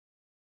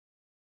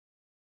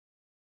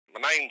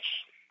My name's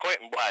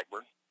Clint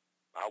Blackburn.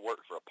 I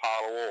work for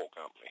Apollo Oil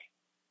Company.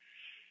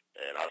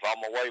 And I was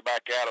on my way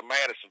back out of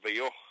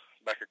Madisonville,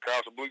 back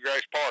across the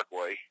Bluegrass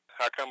Parkway.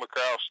 I come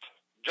across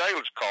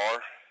Jailer's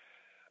car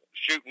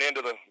shooting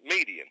into the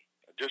median.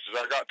 Just as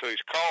I got to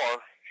his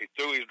car, he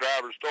threw his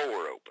driver's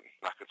door open.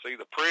 I could see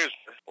the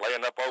prisoner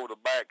laying up over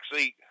the back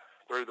seat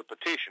through the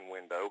petition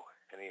window,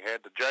 and he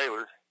had the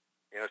jailer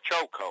in a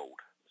chokehold.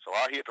 So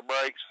I hit the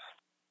brakes,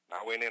 and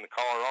I went in the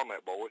car on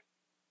that boy,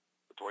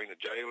 between the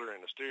jailer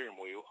and the steering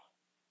wheel.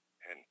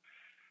 And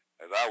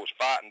as I was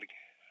fighting,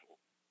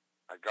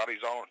 I got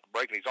his arm,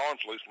 breaking his arms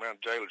loose around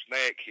the jailer's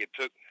neck. He had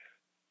took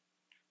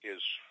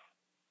his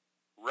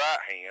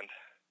right hand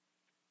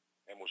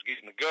and was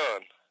getting the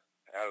gun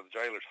out of the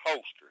jailer's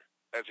holster.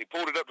 As he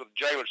pulled it up to the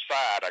jailer's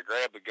side, I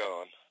grabbed the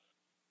gun,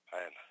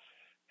 and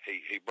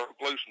he broke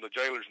loose from the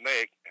jailer's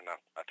neck, and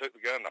I took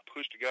the gun and I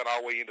pushed the gun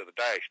all the way into the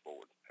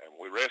dashboard. And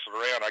we wrestled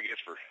around, I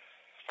guess, for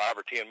 5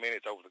 or 10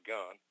 minutes over the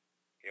gun,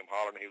 him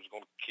hollering he was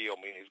going to kill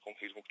me, and he's going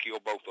to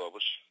kill both of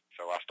us.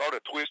 So I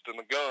started twisting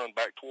the gun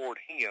back toward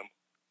him.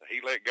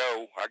 He let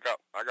go. I got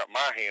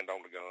my hand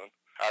on the gun.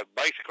 I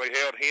basically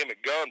held him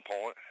at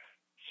gunpoint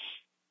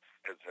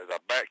as I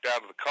backed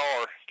out of the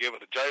car,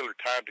 giving the jailer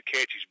time to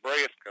catch his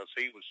breath, because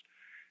he was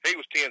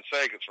 10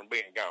 seconds from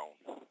being gone.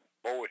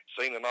 Boy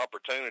seen an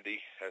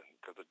opportunity,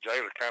 because the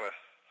jailer kind of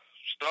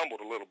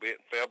stumbled a little bit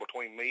and fell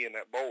between me and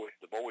that boy.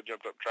 The boy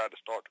jumped up and tried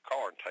to start the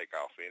car and take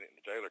off in it. And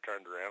the jailer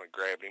turned around and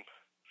grabbed him,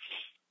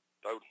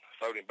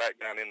 throwed him back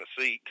down in the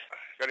seat,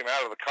 got him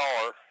out of the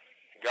car,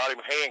 got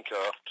him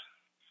handcuffed,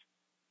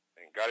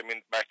 and got him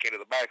back into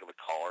the back of the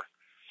car.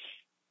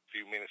 A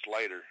few minutes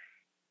later,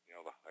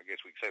 I guess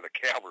we could say the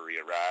cavalry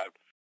arrived.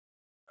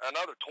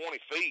 Another 20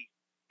 feet,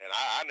 and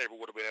I never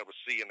would have been able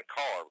to see in the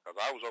car, because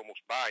I was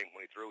almost by him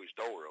when he threw his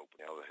door open.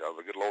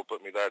 The good Lord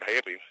put me there to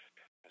help him.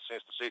 And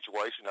since the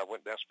situation, I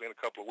went down and spent a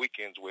couple of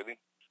weekends with him,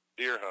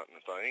 deer hunting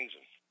and things,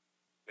 and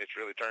it's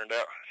really turned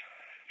out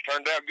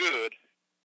good.